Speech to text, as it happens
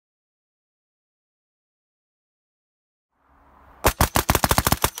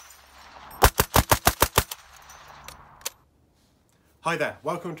Hi there,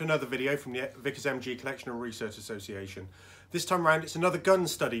 welcome to another video from the Vickers MG Collection and Research Association. This time around it's another gun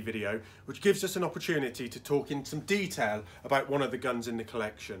study video which gives us an opportunity to talk in some detail about one of the guns in the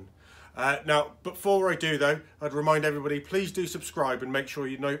collection. Now, before I do though, I'd remind everybody, please do subscribe and make sure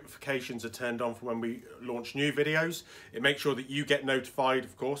your notifications are turned on for when we launch new videos. It makes sure that you get notified,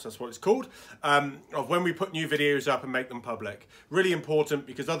 of course, that's what it's called, of when we put new videos up and make them public. Really important,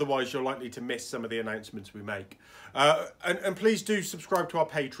 because otherwise you're likely to miss some of the announcements we make. And please do subscribe to our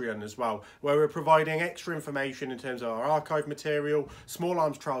Patreon as well, where we're providing extra information in terms of our archive material, small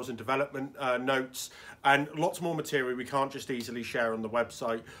arms trials and development notes, and lots more material we can't just easily share on the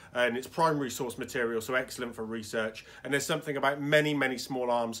website. And it's primary source material, so excellent for research. And there's something about many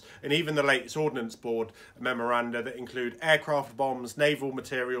small arms, and even the latest Ordnance Board memoranda that include aircraft bombs, naval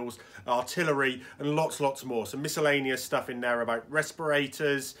materials, artillery, and lots more. Some miscellaneous stuff in there about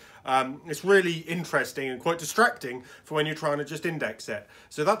respirators. It's really interesting and quite distracting for when you're trying to just index it.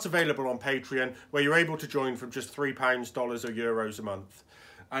 So that's available on Patreon, where you're able to join from just £3, dollars, or euros a month.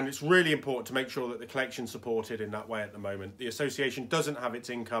 And it's really important to make sure that the collection's supported in that way at the moment. The association doesn't have its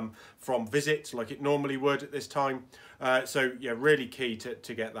income from visits like it normally would at this time. So yeah, really key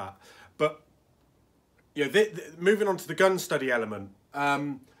to get that. But yeah, moving on to the gun study element,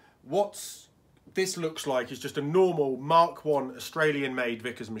 what this looks like is just a normal Mark I Australian made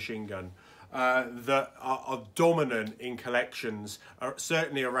Vickers machine gun that are dominant in collections,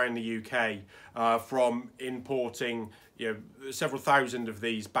 certainly around the UK, from importing several thousand of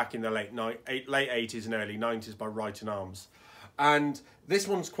these back in the late 80s and early 90s by Wright and Arms. And this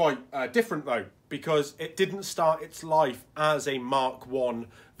one's quite different though, because it didn't start its life as a Mark I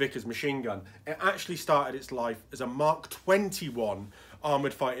Vickers machine gun. It actually started its life as a Mark XXI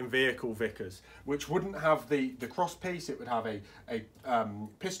armoured fighting vehicle Vickers, which wouldn't have the cross piece. It would have a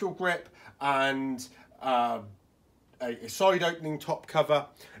pistol grip and a side opening top cover,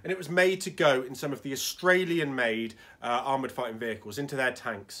 and it was made to go in some of the Australian made armoured fighting vehicles, into their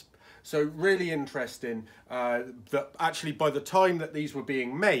tanks. So really interesting that actually by the time that these were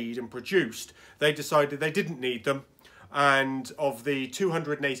being made and produced, they decided they didn't need them, and of the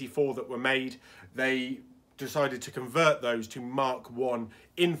 284 that were made, they decided to convert those to Mark I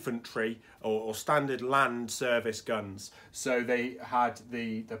infantry or standard land service guns. So they had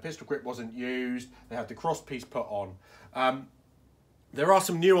the pistol grip wasn't used, they had the cross piece put on. There are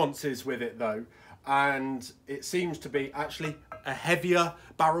some nuances with it though, and it seems to be actually a heavier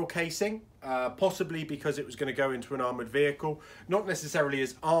barrel casing, possibly because it was going to go into an armoured vehicle, not necessarily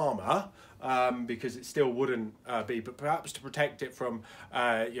as armour, because it still wouldn't be, but perhaps to protect it from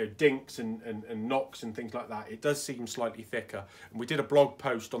dinks and knocks and things like that. It does seem slightly thicker, and we did a blog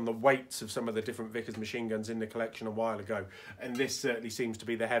post on the weights of some of the different Vickers machine guns in the collection a while ago, and this certainly seems to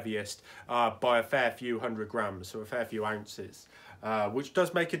be the heaviest by a fair few 100 grams, so a fair few ounces, which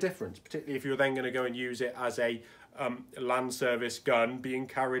does make a difference, particularly if you're then going to go and use it as a land service gun being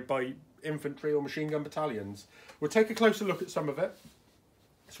carried by infantry or machine gun battalions. We'll take a closer look at some of it.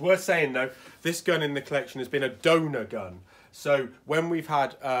 It's worth saying though, this gun in the collection has been a donor gun. So when we've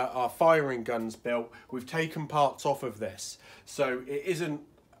had our firing guns built, we've taken parts off of this. So it isn't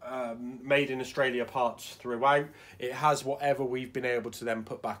made in Australia parts throughout. It has whatever we've been able to then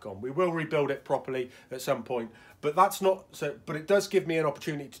put back on. We will rebuild it properly at some point, but that's not so. But it does give me an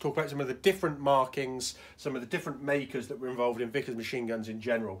opportunity to talk about some of the different markings, some of the different makers that were involved in Vickers machine guns in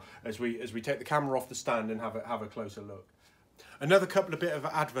general, as we take the camera off the stand and have a closer look. Another couple of bit of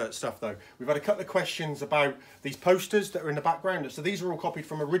advert stuff though. We've had a couple of questions about these posters that are in the background. So these are all copied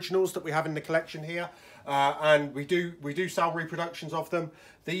from originals that we have in the collection here, and we do sell reproductions of them.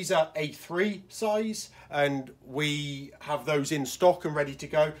 These are A3 size, and we have those in stock and ready to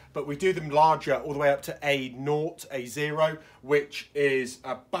go, but we do them larger all the way up to A0, A0, which is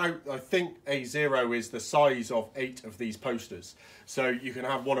about, I think A0 is the size of 8 of these posters. So you can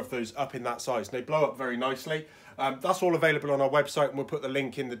have one of those up in that size. They blow up very nicely. That's all available on our website, and we'll put the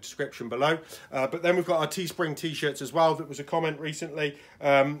link in the description below. But then we've got our Teespring t-shirts as well. That was a comment recently.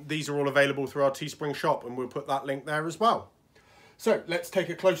 These are all available through our Teespring shop, and we'll put that link there as well. So let's take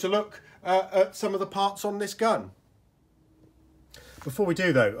a closer look at some of the parts on this gun. Before we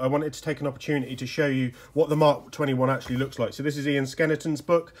do though, I wanted to take an opportunity to show you what the Mark XXI actually looks like. So this is Ian Skennerton's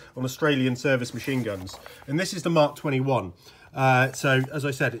book on Australian service machine guns, and this is the Mark XXI. So as I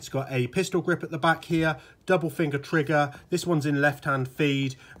said, it's got a pistol grip at the back here, double finger trigger. This one's in left-hand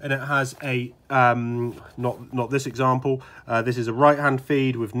feed, and it has a not this example. This is a right-hand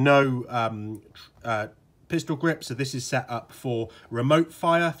feed with no pistol grip, so this is set up for remote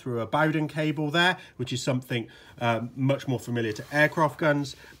fire through a Bowden cable there, which is something much more familiar to aircraft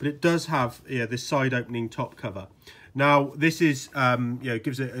guns, but it does have this side opening top cover. Now, this is,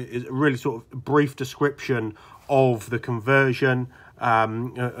 gives a really sort of brief description of the conversion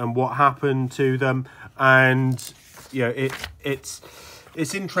and what happened to them. And,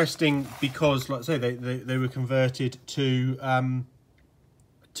 it's interesting because, like I say, they were converted to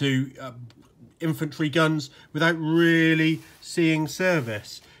infantry guns without really seeing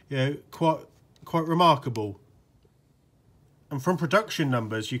service. Quite remarkable. And from production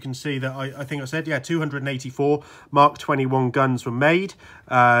numbers, you can see that I think I said, 284 Mark XXI guns were made.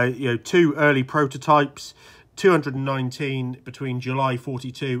 2 early prototypes, 219 between July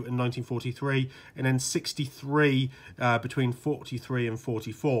 42 and 1943, and then 63 between 43 and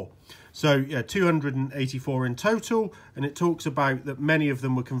 44. So 284 in total, and it talks about that many of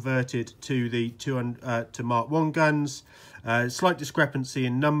them were converted to the to Mark I guns. Slight discrepancy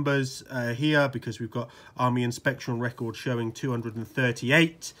in numbers here because we've got Army inspection records showing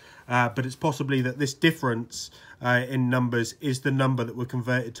 238, but it's possibly that this difference in numbers is the number that were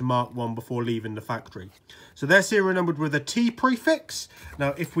converted to Mark I before leaving the factory. So they're serial numbered with a T prefix.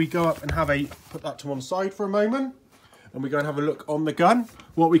 Now, if we go up and put that to one side for a moment, and we go and have a look on the gun,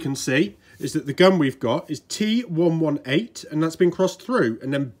 what we can see is that the gun we've got is T118, and that's been crossed through,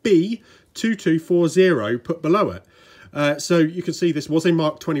 and then B2240 put below it. So you can see this was a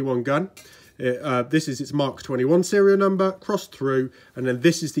Mark XXI gun. This is its Mark XXI serial number, crossed through, and then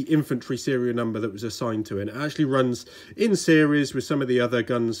this is the infantry serial number that was assigned to it. It actually runs in series with some of the other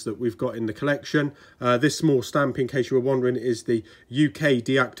guns that we've got in the collection. This small stamp, in case you were wondering, is the UK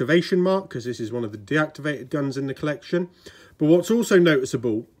deactivation mark, because this is one of the deactivated guns in the collection. But what's also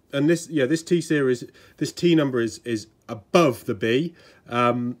noticeable, and this T series, this T number is above the B,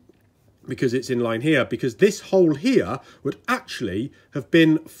 because it's in line here, because this hole here would actually have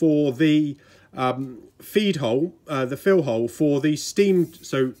been for the feed hole, the fill hole for the steam.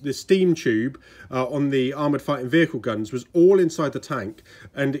 So the steam tube on the armoured fighting vehicle guns was all inside the tank,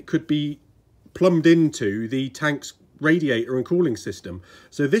 and it could be plumbed into the tank's radiator and cooling system.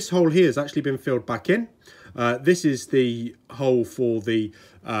 So this hole here has actually been filled back in. This is the hole for the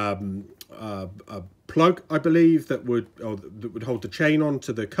plug, I believe, that would hold the chain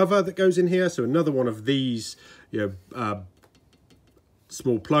onto the cover that goes in here. So another one of these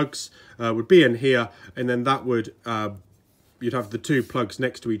small plugs would be in here, and then that would you'd have the two plugs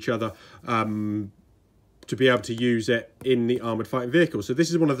next to each other to be able to use it in the armoured fighting vehicle. So this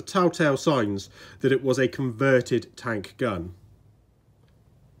is one of the telltale signs that it was a converted tank gun.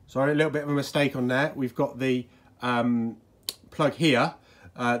 Sorry, a little bit of a mistake on there. We've got the plug here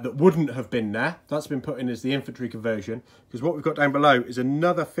that wouldn't have been there. That's been put in as the infantry conversion, because what we've got down below is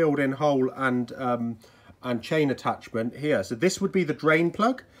another filled in hole and chain attachment here. So this would be the drain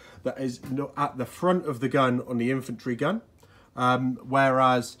plug that is at the front of the gun on the infantry gun,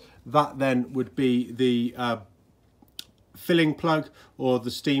 whereas that then would be the filling plug or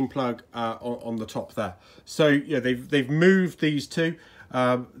the steam plug on the top there. So yeah, they've moved these two.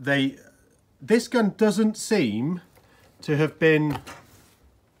 This gun doesn't seem to have been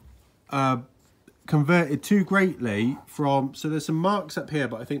converted too greatly from, so there's some marks up here,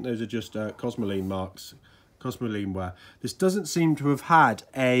 but I think those are just Cosmoline marks, Cosmoline wear. This doesn't seem to have had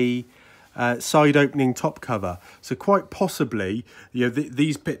a side opening top cover, so quite possibly, you know,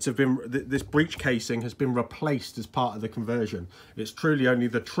 these bits have been, this breech casing has been replaced as part of the conversion. It's truly only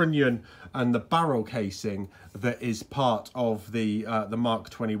the trunnion and the barrel casing that is part of the Mark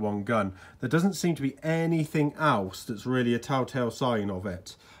XXI gun. There doesn't seem to be anything else that's really a telltale sign of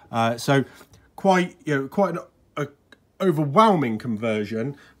it. So quite an overwhelming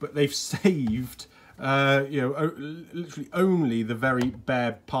conversion, but they've saved literally only the very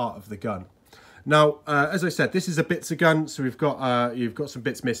bare part of the gun. Now, as I said, this is a bits of gun, so we've got you've got some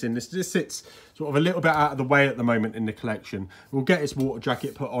bits missing. This sits sort of a little bit out of the way at the moment in the collection. We'll get its water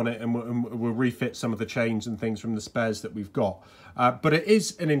jacket put on it, and we'll refit some of the chains and things from the spares that we've got. But it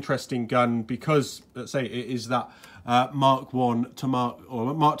is an interesting gun because, let's say, it is that Mark XXI to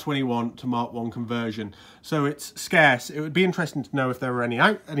Mark I conversion. So it's scarce. It would be interesting to know if there were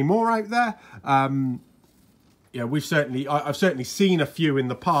any more out there. Yeah, I've certainly seen a few in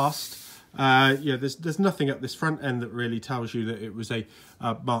the past. Yeah, there's nothing at this front end that really tells you that it was a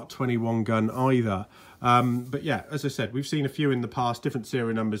Mark XXI gun either. But yeah, as I said, we've seen a few in the past, different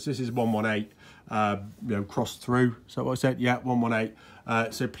serial numbers. This is 118, crossed through. So what I said, yeah,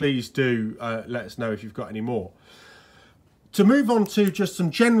 118. So please do let us know if you've got any more. To move on to just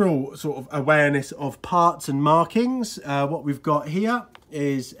some general sort of awareness of parts and markings, what we've got here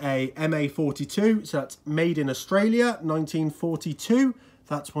is a MA42, so that's made in Australia, 1942.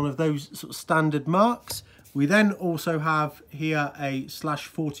 That's one of those sort of standard marks. We then also have here a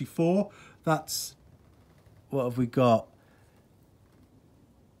 /44. That's what have we got?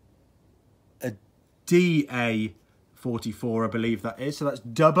 A DA44, I believe that is. So that's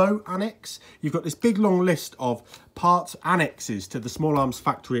Dubbo Annex. You've got this big long list of parts annexes to the small arms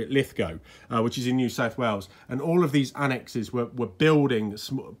factory at Lithgow, which is in New South Wales. And all of these annexes were building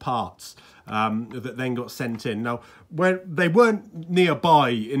parts that then got sent in. Now, when they weren't nearby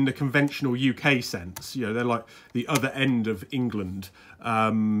in the conventional UK sense, you know, they're like the other end of England,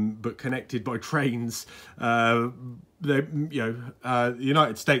 but connected by trains. The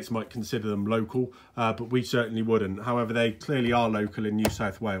United States might consider them local, but we certainly wouldn't. However, they clearly are local in New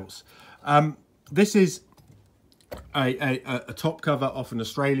South Wales. This is a top cover off an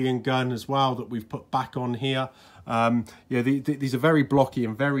Australian gun as well that we've put back on here. These are very blocky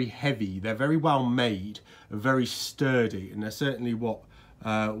and very heavy. They're very well made, very sturdy, and they're certainly what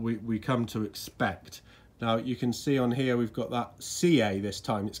we come to expect. Now you can see on here we've got that CA this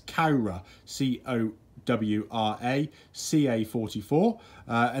time. It's Cowra, COWRA, CA44,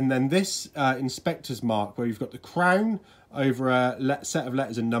 and then this inspector's mark where you've got the crown over a set of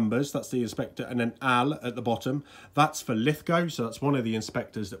letters and numbers. That's the inspector, and then AL at the bottom. That's for Lithgow, so that's one of the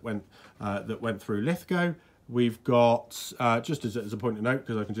inspectors that went through Lithgow. We've got, just as a point of note,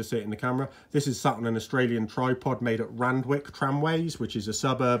 because I can just see it in the camera, this is sat on an Australian tripod made at Randwick Tramways, which is a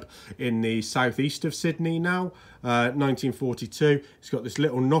suburb in the southeast of Sydney now, 1942. It's got this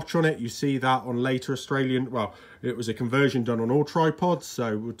little notch on it. You see that on later Australian, well, it was a conversion done on all tripods,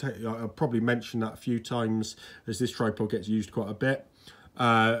 so I'll probably mention that a few times as this tripod gets used quite a bit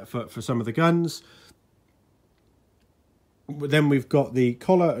for some of the guns. Then we've got the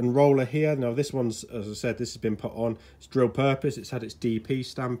collar and roller here. Now this one's, as I said, this has been put on. It's drill purpose. It's had its DP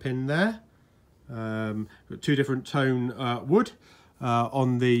stamp in there. Got two different tone wood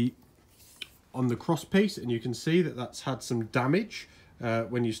on the cross piece, and you can see that that's had some damage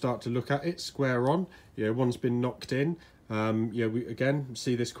when you start to look at it square on. Yeah, one's been knocked in. We again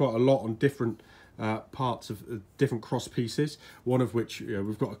see this quite a lot on different parts of different cross pieces. One of which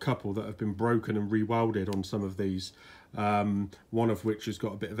we've got a couple that have been broken and rewelded on some of these. One of which has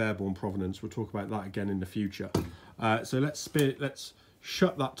got a bit of airborne provenance. We'll talk about that again in the future. So let's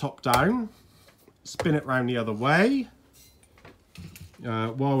shut that top down, spin it round the other way.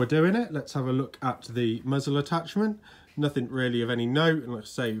 While we're doing it, let's have a look at the muzzle attachment. Nothing really of any note, and like I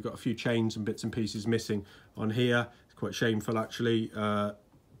say, we've got a few chains and bits and pieces missing on here. It's quite shameful actually,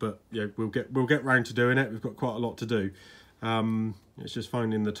 but yeah, we'll get round to doing it. We've got quite a lot to do. It's just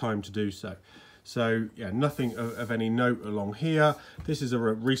finding the time to do so. So yeah, nothing of any note along here. This is a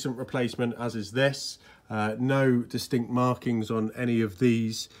recent replacement, as is this. No distinct markings on any of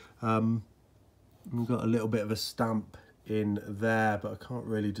these. We've got a little bit of a stamp in there, but I can't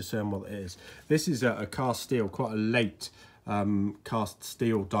really discern what it is. This is a cast steel, quite a late cast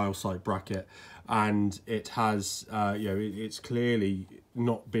steel dial sight bracket, and it has, it's clearly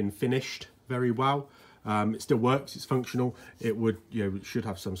not been finished very well. It still works, it's functional. It would, it should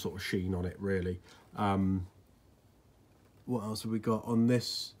have some sort of sheen on it, really. What else have we got on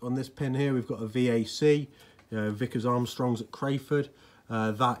this pin here? We've got a VAC, Vickers Armstrongs at Crayford.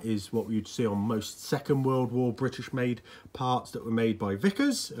 That is what you'd see on most Second World War British-made parts that were made by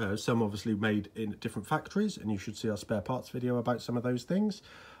Vickers. Some obviously made in different factories, and you should see our spare parts video about some of those things.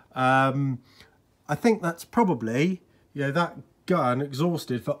 I think that's probably, that gun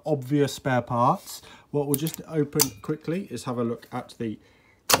exhausted for obvious spare parts. What we'll just open quickly is have a look at the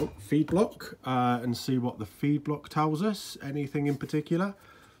feed block and see what the feed block tells us. Anything in particular?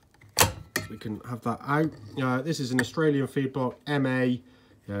 We can have that out. This is an Australian feed block, MA.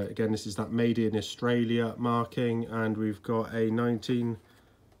 Again, this is that made in Australia marking, and we've got a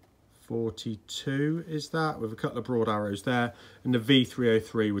 1942 is that, with a couple of broad arrows there, and the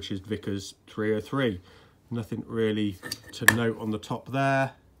V303, which is Vickers 303. Nothing really to note on the top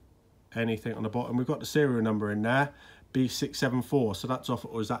there. Anything on the bottom. We've got the serial number in there, B674. So that's off,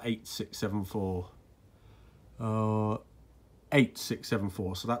 or is that 8674?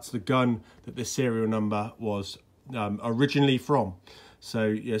 8674. So that's the gun that this serial number was originally from. So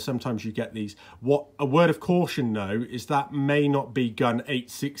yeah, sometimes you get these. What a word of caution though is that may not be gun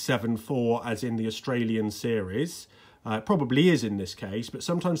 8674 as in the Australian series. It probably is in this case, but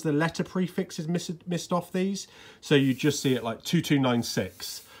sometimes the letter prefix is missed off these. So you just see it like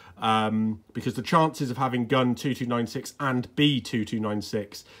 2296. Because the chances of having gun 2296 and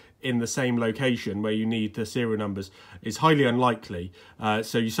B2296 in the same location where you need the serial numbers is highly unlikely.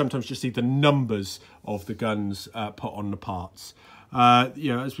 So you sometimes just see the numbers of the guns put on the parts.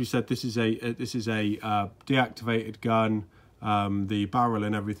 As we said, this is a deactivated gun. The barrel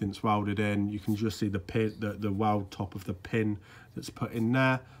and everything's welded in. You can just see the pin, the weld top of the pin that's put in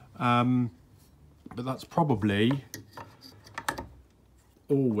there. but that's probably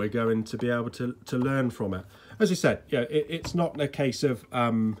all we're going to be able to learn from it. As I said, yeah, it's not a case of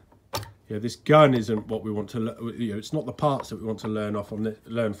this gun isn't what we want to it's not the parts that we want to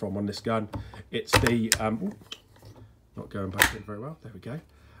learn from on this gun. It's the not going back in very well. There we go.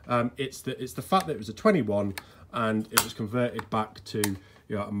 It's the fact that it was a 21 and it was converted back to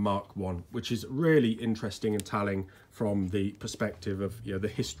a Mark I, which is really interesting and telling from the perspective of the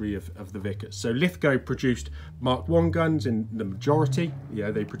history of the Vickers. So Lithgow produced Mark I guns in the majority.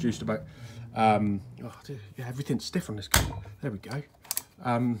 They produced about everything's stiff on this gun. There we go.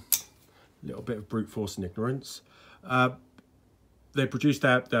 Little bit of brute force and ignorance. They produced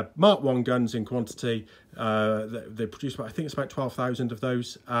their Mark I guns in quantity. They produced about, I think it's about 12,000 of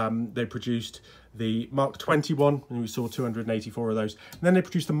those. They produced the Mark XXI, and we saw 284 of those. And then they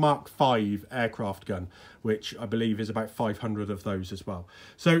produced the Mark V aircraft gun, which I believe is about 500 of those as well.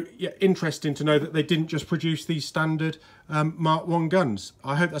 So yeah, interesting to know that they didn't just produce these standard Mark I guns.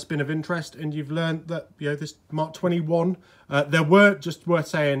 I hope that's been of interest, and you've learned that this Mark XXI. There were, just worth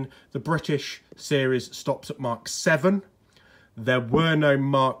saying, the British series stops at Mark VII. There were no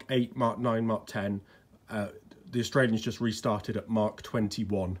Mark VIII, Mark IX, Mark X. The Australians just restarted at Mark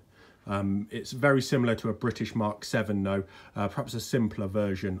XXI. It's very similar to a British Mark VII, though, perhaps a simpler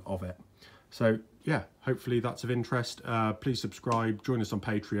version of it. So, yeah, hopefully that's of interest. Please subscribe, join us on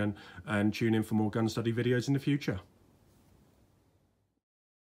Patreon, and tune in for more gun study videos in the future.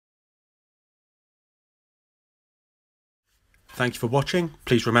 Thank you for watching.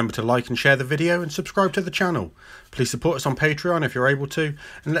 Please remember to like and share the video and subscribe to the channel. Please support us on Patreon if you're able to,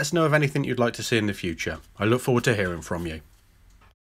 and let us know of anything you'd like to see in the future. I look forward to hearing from you.